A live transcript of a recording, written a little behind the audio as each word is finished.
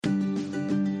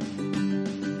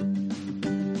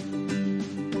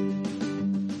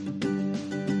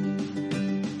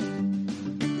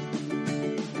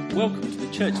Welcome to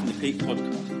the Church in the Peak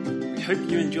podcast. We hope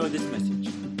you enjoy this message.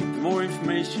 For more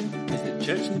information, visit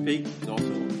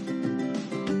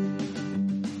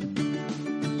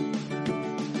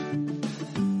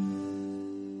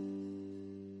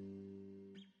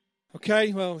churchinthepeak.org.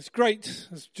 Okay, well, it's great,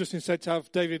 as Justin said, to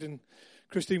have David and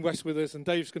Christine West with us, and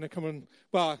Dave's going to come and,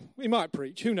 well, he might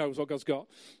preach. Who knows what God's got?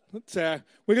 But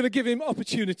we're going to give him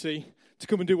opportunity to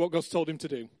come and do what God's told him to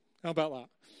do. How about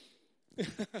that?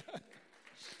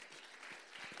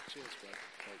 Cheers, bro.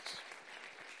 Thanks.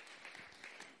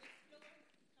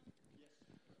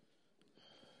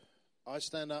 I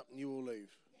stand up and you all leave.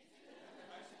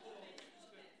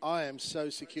 I am so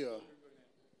secure.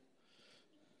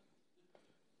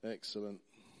 Excellent.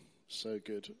 So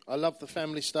good. I love the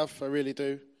family stuff. I really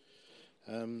do.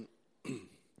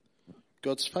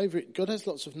 God's favourite. God has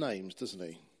lots of names, doesn't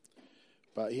he?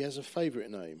 But he has a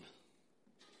favourite name.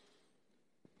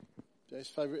 His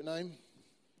favourite name?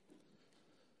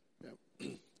 Yeah.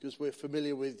 Because we're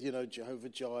familiar with, Jehovah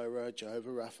Jireh,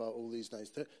 Jehovah Rapha, all these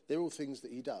names. They're all things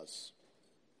that he does.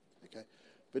 Okay.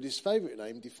 But his favourite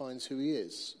name defines who he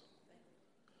is.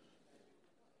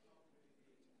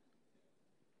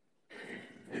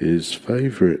 His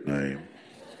favourite name.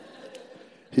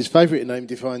 His favourite name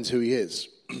defines who he is,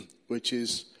 which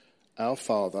is our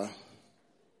Father.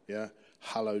 Yeah,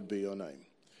 hallowed be your name.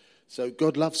 So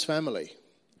God loves family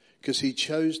because he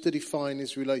chose to define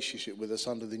his relationship with us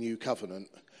under the new covenant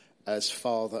as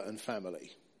father and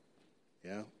family.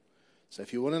 Yeah. So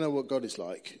if you want to know what God is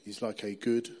like, he's like a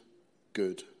good,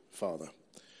 good father.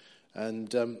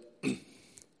 And I'm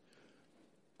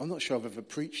not sure I've ever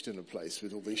preached in a place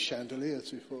with all these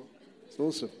chandeliers before. It's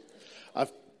awesome.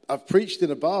 I've preached in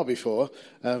a bar before.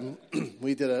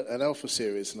 We did an Alpha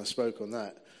series and I spoke on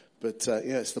that. But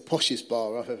it's the poshest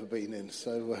bar I've ever been in.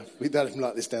 So we don't even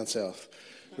like this down south.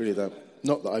 Really don't.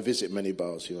 Not that I visit many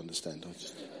bars, you understand.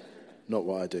 Not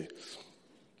what I do.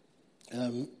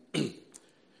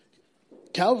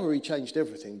 Calvary changed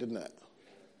everything, didn't it?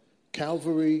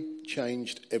 Calvary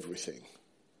changed everything.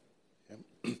 Yeah.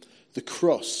 The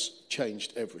cross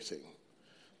changed everything.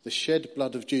 The shed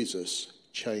blood of Jesus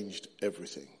changed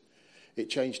everything. It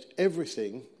changed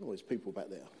everything. Oh, there's people back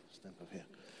there. Stand up here.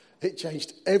 It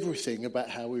changed everything about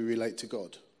how we relate to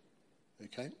God.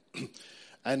 Okay?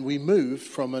 And we moved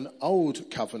from an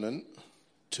old covenant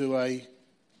to a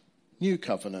new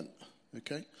covenant.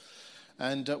 Okay?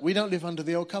 And we don't live under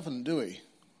the old covenant, do we?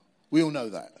 We all know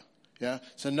that. Yeah?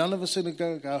 So none of us are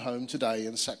going to go home today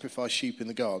and sacrifice sheep in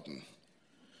the garden.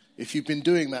 If you've been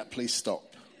doing that, please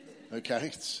stop. Okay?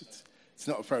 It's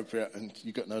not appropriate and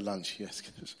you've got no lunch. Yes.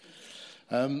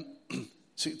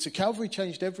 So Calvary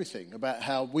changed everything about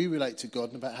how we relate to God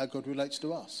and about how God relates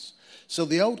to us. So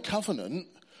the old covenant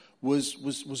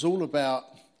was all about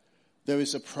there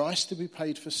is a price to be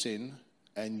paid for sin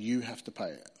and you have to pay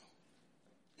it.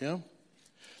 Yeah?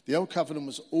 The old covenant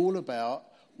was all about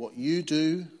what you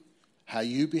do, how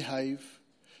you behave.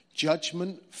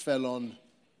 Judgment fell on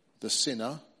the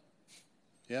sinner.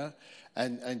 Yeah?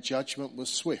 And judgment was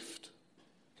swift.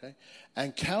 Okay?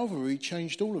 And Calvary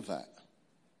changed all of that.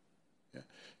 Yeah?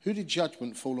 Who did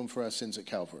judgment fall on for our sins at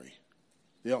Calvary?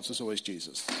 The answer is always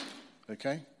Jesus.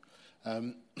 Okay?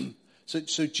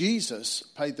 So Jesus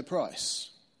paid the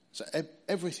price. So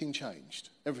everything changed.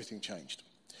 Everything changed.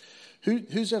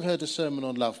 Who's ever heard a sermon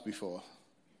on love before?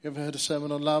 You ever heard a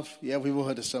sermon on love? Yeah, we've all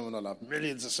heard a sermon on love.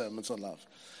 Millions of sermons on love.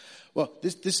 Well,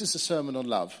 this is a sermon on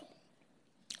love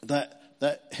that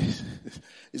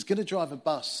is going to drive a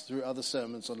bus through other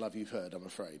sermons on love you've heard, I'm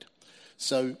afraid.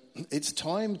 So it's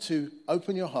time to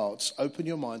open your hearts, open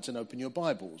your minds, and open your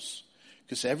Bibles.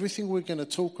 Because everything we're going to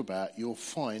talk about, you'll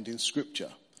find in Scripture.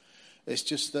 It's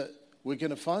just that we're going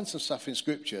to find some stuff in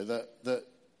Scripture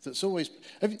that's always...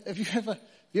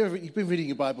 You've been reading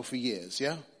your Bible for years,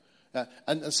 yeah?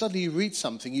 And suddenly you read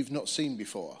something you've not seen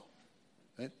before.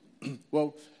 Right?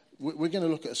 Well, we're going to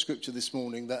look at a Scripture this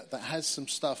morning that has some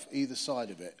stuff either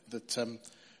side of it that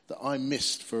I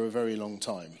missed for a very long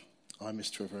time. What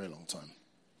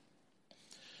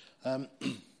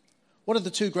are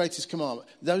the two greatest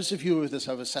commandments? Those of you with us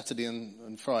over Saturday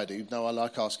and Friday know I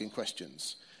like asking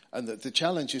questions. And the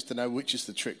challenge is to know which is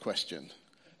the trick question.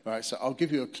 All right, so I'll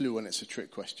give you a clue when it's a trick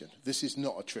question. This is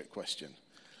not a trick question.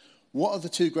 What are the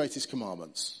two greatest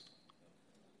commandments?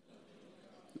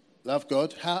 Love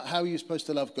God. How are you supposed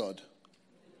to love God?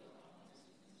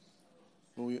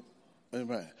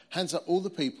 Hands up all the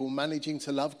people managing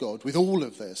to love God with all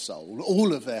of their soul,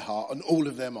 all of their heart, and all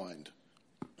of their mind.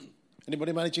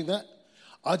 Anybody managing that?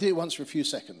 I did it once for a few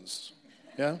seconds.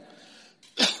 Yeah?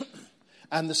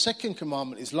 And the second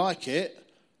commandment is like it.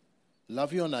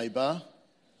 Love your neighbour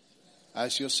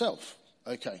as yourself.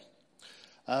 Okay.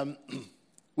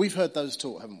 We've heard those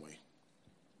taught, haven't we?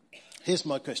 Here's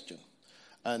my question.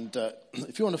 And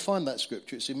if you want to find that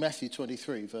scripture, it's in Matthew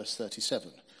 23, verse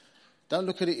 37. Don't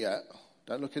look at it yet.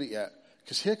 Don't look at it yet.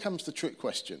 Because here comes the trick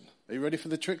question. Are you ready for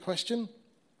the trick question?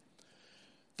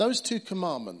 Those 2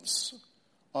 commandments,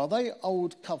 are they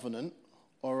old covenant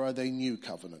or are they new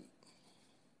covenant?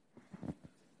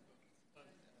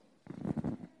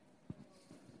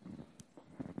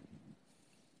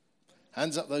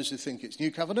 Hands up those who think it's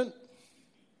new covenant.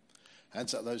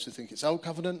 Hands up those who think it's old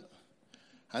covenant.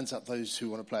 Hands up those who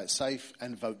want to play it safe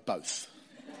and vote both.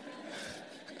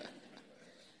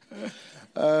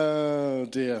 Oh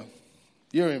dear.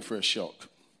 You're in for a shock.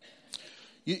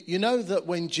 You know that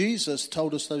when Jesus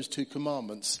told us those 2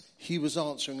 commandments, he was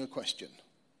answering a question.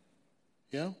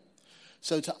 Yeah?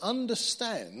 So to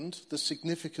understand the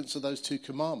significance of those 2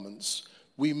 commandments,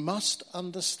 we must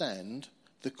understand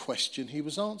the question he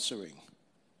was answering.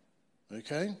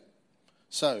 Okay?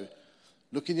 So,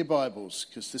 look in your Bibles,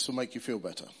 because this will make you feel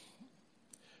better.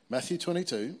 Matthew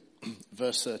 22,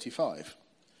 verse 35.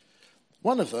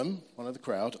 One of the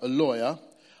crowd, a lawyer,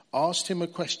 asked him a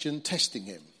question testing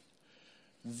him.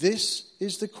 This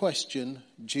is the question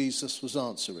Jesus was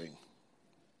answering.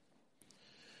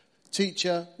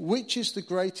 Teacher, which is the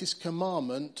greatest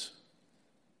commandment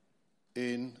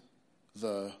in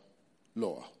the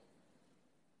law?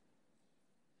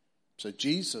 So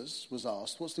Jesus was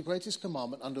asked, what's the greatest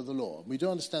commandment under the law? We do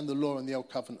understand the law and the old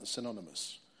covenant are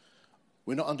synonymous.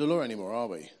 We're not under law anymore, are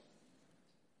we?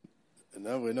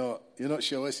 No, we're not. You're not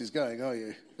sure where this is going, are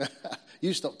you?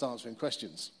 You stopped answering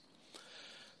questions.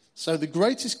 So the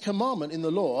greatest commandment in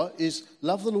the law is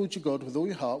love the Lord your God with all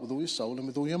your heart, with all your soul, and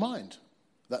with all your mind.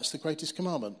 That's the greatest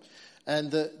commandment.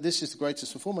 And this is the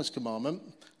greatest and foremost commandment.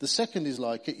 The second is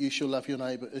like it, you shall love your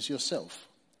neighbour as yourself.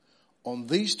 On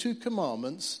these 2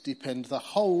 commandments depend the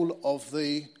whole of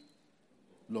the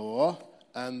law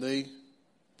and the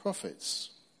prophets.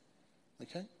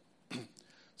 Okay?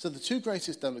 So the 2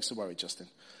 greatest, don't look so worried, Justin.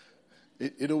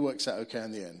 It all works out okay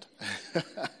in the end.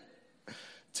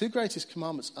 2 greatest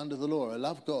commandments under the law are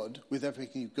love God with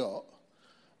everything you've got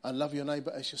and love your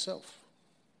neighbour as yourself.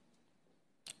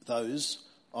 Those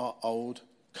are old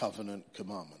covenant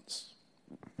commandments.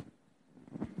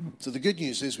 So the good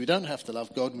news is we don't have to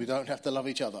love God and we don't have to love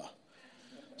each other.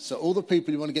 So all the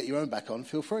people you want to get your own back on,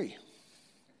 feel free.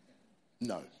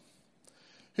 No.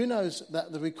 Who knows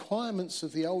that the requirements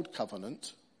of the old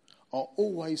covenant are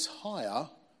always higher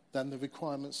than the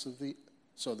requirements of the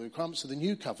requirements of the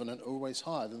new covenant are always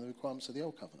higher than the requirements of the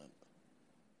old covenant.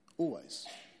 Always.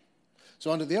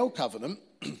 So under the old covenant,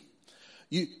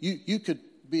 you could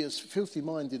be as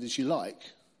filthy-minded as you like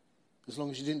as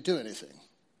long as you didn't do anything.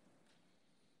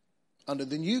 Under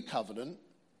the new covenant,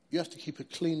 you have to keep a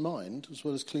clean mind as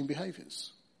well as clean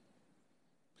behaviours.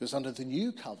 Because under the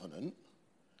new covenant,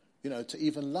 to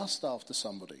even lust after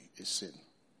somebody is sin.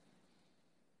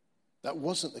 That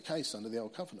wasn't the case under the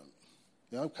old covenant.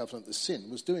 The old covenant, the sin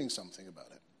was doing something about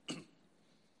it.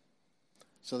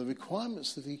 So the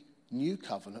requirements of the new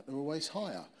covenant are always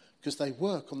higher because they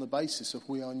work on the basis of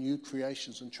we are new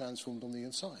creations and transformed on the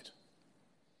inside.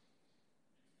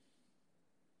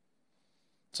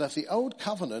 So if the old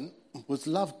covenant was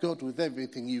love God with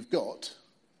everything you've got,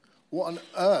 what on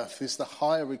earth is the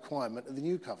higher requirement of the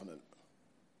new covenant?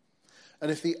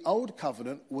 And if the old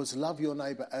covenant was love your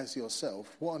neighbour as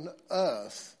yourself, what on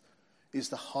earth is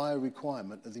the higher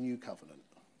requirement of the new covenant?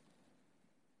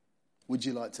 Would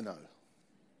you like to know?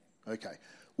 Okay.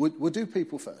 We'll do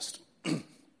people first.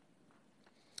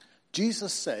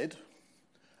 Jesus said,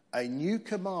 a new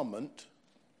commandment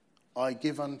I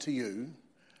give unto you,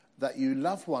 that you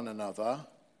love one another.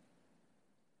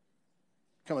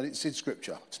 Come on, it's in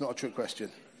Scripture. It's not a trick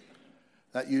question.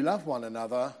 That you love one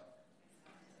another.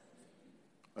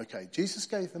 Okay, Jesus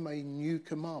gave them a new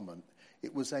commandment.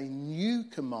 It was a new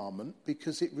commandment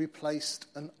because it replaced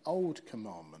an old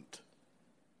commandment.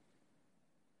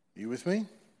 Are you with me?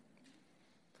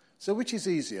 So which is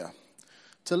easier?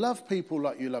 To love people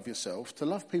like you love yourself, to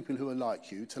love people who are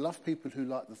like you, to love people who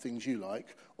like the things you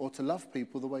like, or to love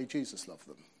people the way Jesus loved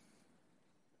them?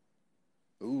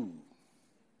 Ooh.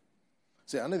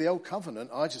 See, under the old covenant,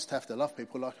 I just have to love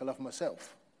people like I love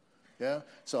myself. Yeah?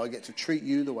 So I get to treat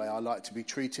you the way I like to be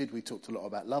treated. We talked a lot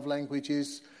about love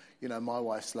languages. My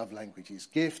wife's love language is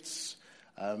gifts.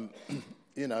 So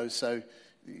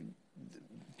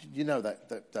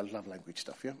that love language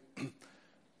stuff, yeah?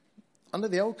 Under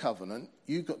the old covenant,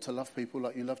 you got to love people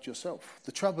like you loved yourself.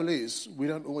 The trouble is, we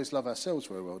don't always love ourselves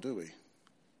very well, do we?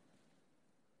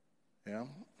 Yeah?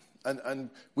 And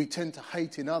we tend to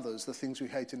hate in others the things we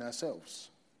hate in ourselves.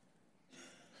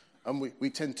 And we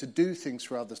tend to do things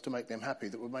for others to make them happy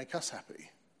that would make us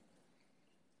happy.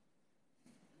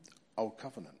 Old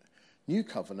covenant. New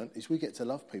covenant is we get to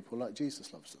love people like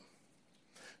Jesus loves them.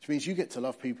 Which means you get to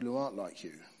love people who aren't like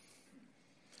you.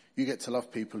 You get to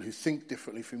love people who think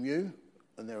differently from you.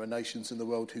 And there are nations in the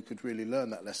world who could really learn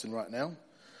that lesson right now.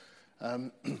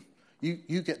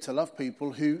 You get to love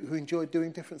people who enjoy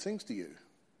doing different things to you.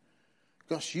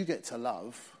 Gosh, you get to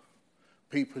love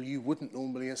people you wouldn't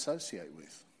normally associate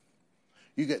with.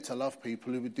 You get to love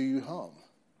people who would do you harm.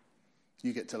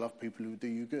 You get to love people who would do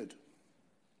you good.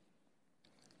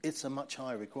 It's a much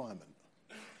higher requirement.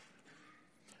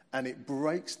 And it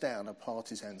breaks down a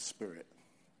partisan spirit.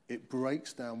 It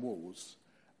breaks down walls,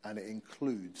 and it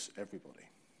includes everybody.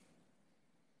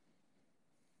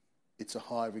 It's a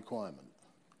high requirement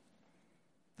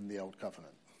in the Old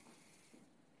Covenant.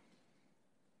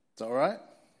 Is that all right?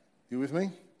 You with me?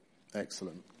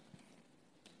 Excellent.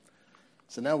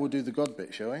 So now we'll do the God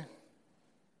bit, shall we?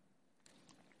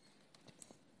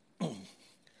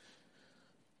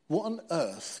 What on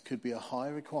earth could be a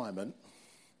higher requirement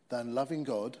than loving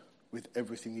God with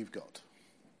everything you've got?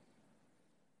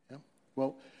 Yeah?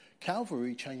 Well,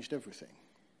 Calvary changed everything.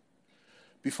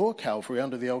 Before Calvary,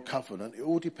 under the Old Covenant, it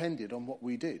all depended on what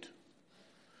we did.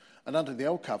 And under the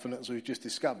Old Covenant, as we've just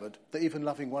discovered, that even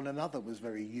loving one another was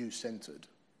very you-centred,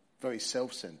 very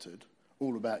self-centred,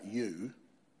 all about you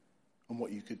and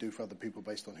what you could do for other people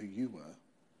based on who you were.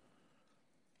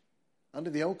 Under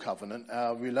the Old Covenant,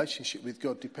 our relationship with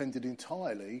God depended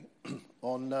entirely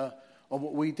on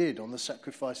what we did, on the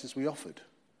sacrifices we offered,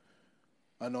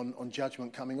 and on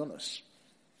judgment coming on us.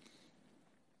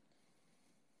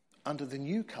 Under the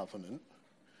New Covenant,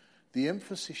 the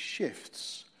emphasis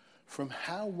shifts from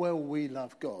how well we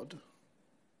love God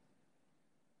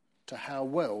to how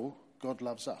well God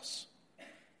loves us.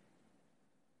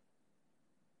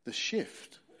 The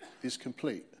shift is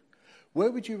complete. Where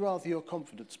would you rather your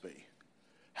confidence be?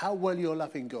 How well you're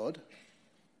loving God,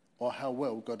 or how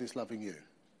well God is loving you?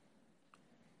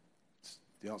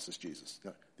 The answer is Jesus.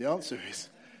 No, the answer is,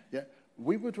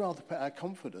 we would rather put our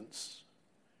confidence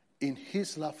in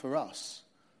his love for us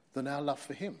than our love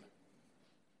for him.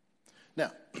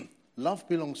 Now, love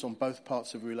belongs on both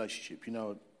parts of a relationship.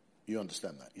 You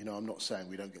understand that. I'm not saying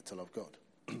we don't get to love God.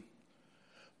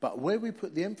 But where we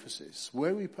put the emphasis,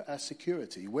 where we put our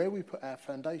security, where we put our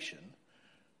foundation,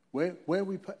 where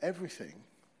we put everything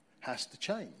has to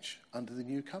change under the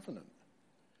New Covenant.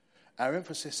 Our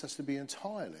emphasis has to be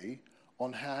entirely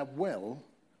on how well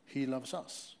he loves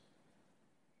us.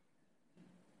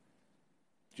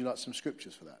 Do you like some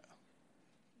scriptures for that?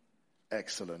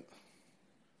 Excellent.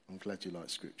 I'm glad you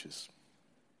like scriptures.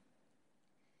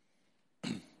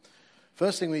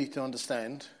 First thing we need to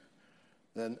understand,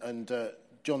 and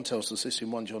John tells us this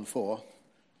in 1 John 4,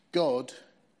 God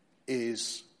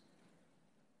is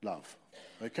love.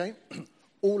 Okay?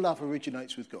 All love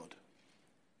originates with God.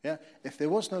 Yeah? If there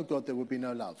was no God, there would be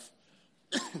no love.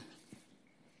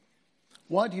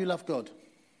 Why do you love God?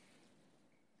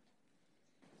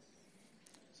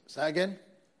 Say that again?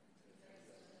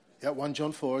 Yeah, 1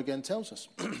 John 4 again tells us.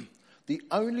 The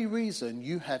only reason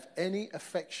you have any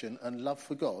affection and love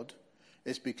for God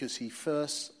is because he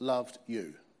first loved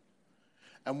you.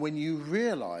 And when you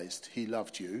realised he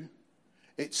loved you,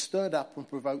 it stirred up and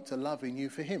provoked a love in you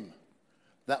for him.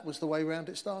 That was the way round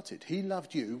it started. He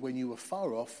loved you when you were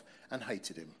far off and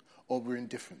hated him, or were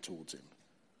indifferent towards him.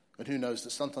 And who knows that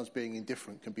sometimes being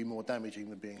indifferent can be more damaging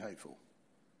than being hateful.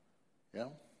 Yeah?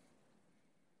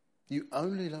 You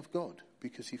only love God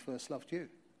because he first loved you.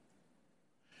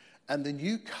 And the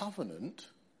New Covenant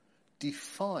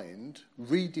redefined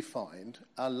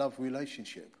our love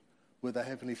relationship with our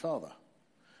Heavenly Father.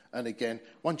 And again,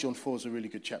 1 John 4 is a really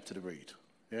good chapter to read,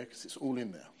 because it's all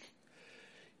in there.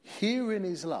 Herein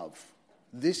is love.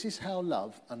 This is how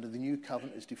love under the New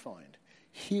Covenant is defined.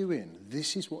 Herein,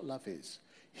 this is what love is.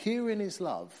 Herein is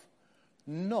love,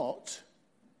 not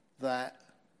that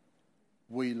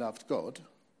we loved God,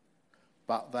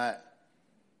 but that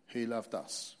he loved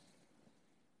us.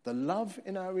 The love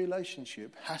in our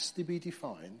relationship has to be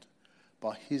defined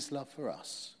by his love for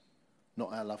us,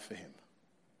 not our love for him.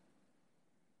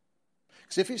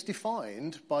 Because if it's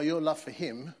defined by your love for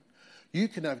him, you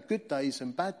can have good days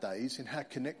and bad days in how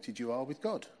connected you are with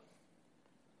God.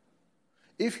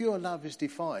 If your love is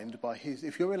defined by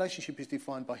if your relationship is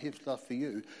defined by his love for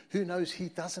you, who knows, he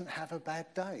doesn't have a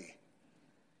bad day.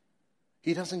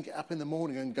 He doesn't get up in the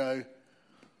morning and go,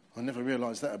 I never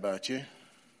realised that about you.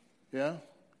 Yeah?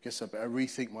 Guess I better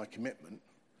rethink my commitment.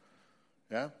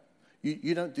 Yeah?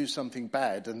 You don't do something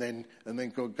bad and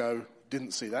then God go,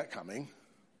 didn't see that coming.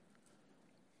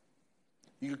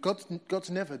 God's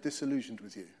never disillusioned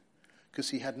with you because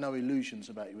he had no illusions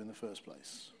about you in the first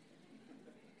place.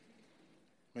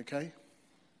 Okay?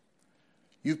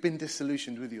 You've been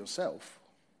disillusioned with yourself.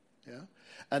 Yeah?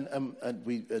 And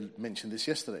we mentioned this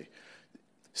yesterday.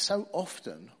 So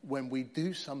often when we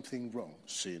do something wrong,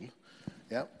 sin,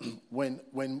 yeah,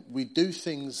 when we do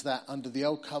things that under the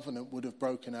old covenant would have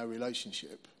broken our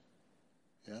relationship,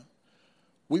 yeah,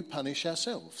 we punish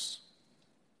ourselves.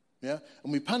 Yeah?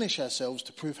 And we punish ourselves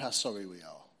to prove how sorry we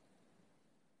are.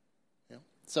 Yeah?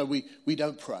 So we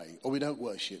don't pray, or we don't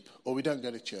worship, or we don't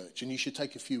go to church, and you should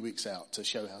take a few weeks out to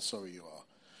show how sorry you are.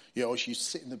 Yeah, or you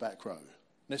sit in the back row.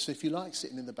 Now, so if you like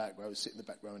sitting in the back row, sit in the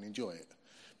back row and enjoy it.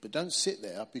 But don't sit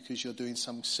there because you're doing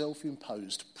some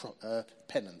self-imposed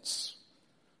penance.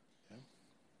 Yeah?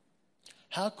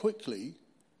 How quickly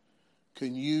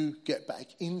can you get back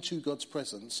into God's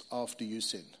presence after you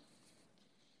sin?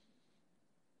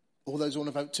 All those want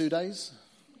to vote 2 days?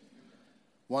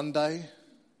 1 day?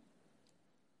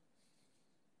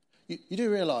 You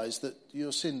do realise that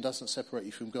your sin doesn't separate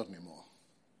you from God anymore.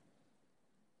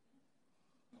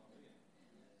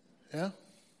 Yeah?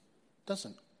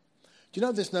 Doesn't. Do you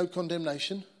know there's no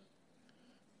condemnation?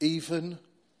 Even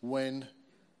when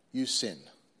you sin.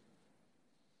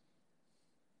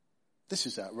 This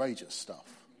is outrageous stuff.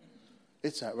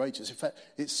 It's outrageous. In fact,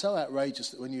 it's so outrageous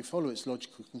that when you follow its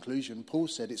logical conclusion, Paul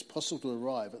said it's possible to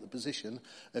arrive at the position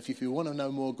of if you want to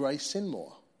know more grace, sin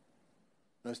more.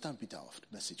 No, don't be daft,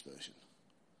 Message version.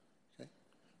 Okay?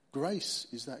 Grace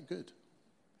is that good.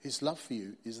 His love for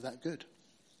you is that good.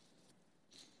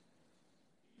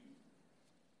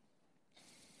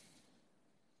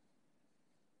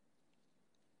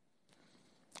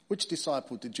 Which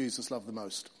disciple did Jesus love the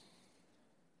most?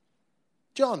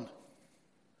 John.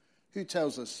 Who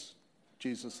tells us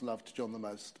Jesus loved John the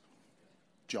most?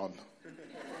 John.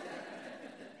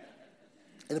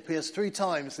 It appears 3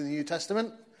 times in the New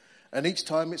Testament, and each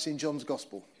time it's in John's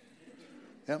Gospel.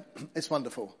 Yeah, it's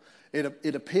wonderful.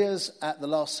 It appears at the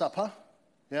Last Supper,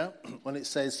 yeah, when it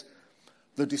says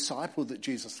the disciple that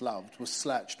Jesus loved was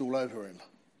slouched all over him.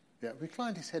 Yeah,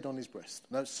 reclined his head on his breast.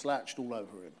 No, slouched all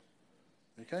over him.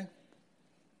 Okay?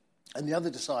 And the other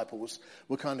disciples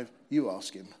were kind of, you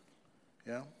ask him.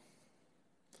 Yeah?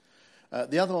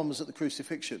 The other one was at the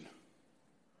crucifixion.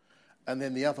 And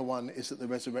then the other one is at the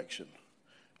resurrection.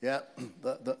 Yeah?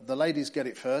 The ladies get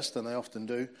it first, and they often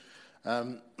do,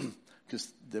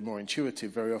 because they're more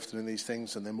intuitive very often in these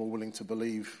things, and they're more willing to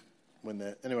believe when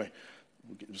they're... Anyway,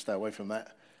 we'll stay away from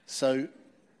that. So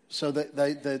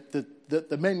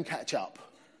the men catch up.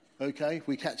 Okay?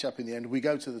 We catch up in the end. We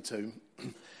go to the tomb.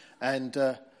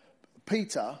 And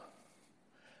Peter,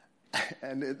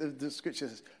 and the scripture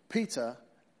says, Peter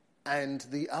and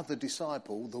the other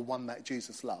disciple, the one that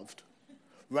Jesus loved,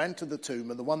 ran to the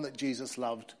tomb, and the one that Jesus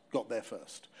loved got there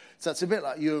first. So it's a bit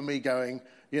like you and me going,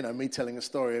 me telling a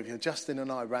story of, Justin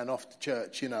and I ran off to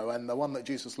church, and the one that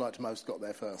Jesus liked most got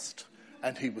there first,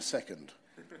 and he was second.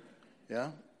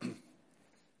 Yeah?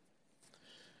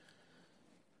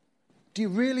 Do you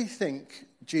really think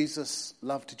Jesus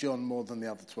loved John more than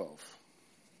the other 12?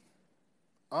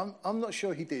 I'm not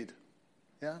sure he did.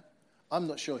 Yeah? I'm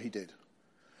not sure he did.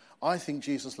 I think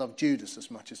Jesus loved Judas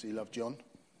as much as he loved John.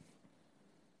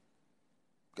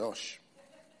 Gosh.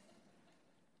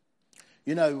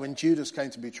 When Judas came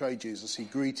to betray Jesus, he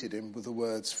greeted him with the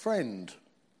words, friend.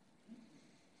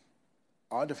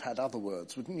 I'd have had other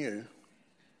words, wouldn't you?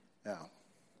 Yeah.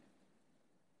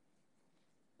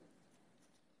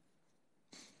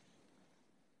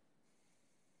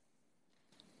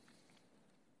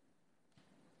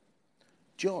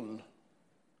 John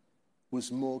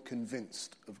was more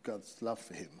convinced of God's love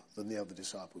for him than the other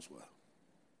disciples were.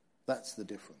 That's the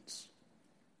difference.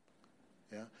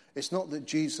 Yeah? It's not that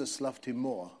Jesus loved him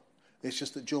more. It's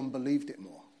just that John believed it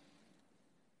more.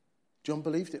 John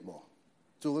believed it more.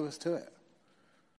 That's all there was to it.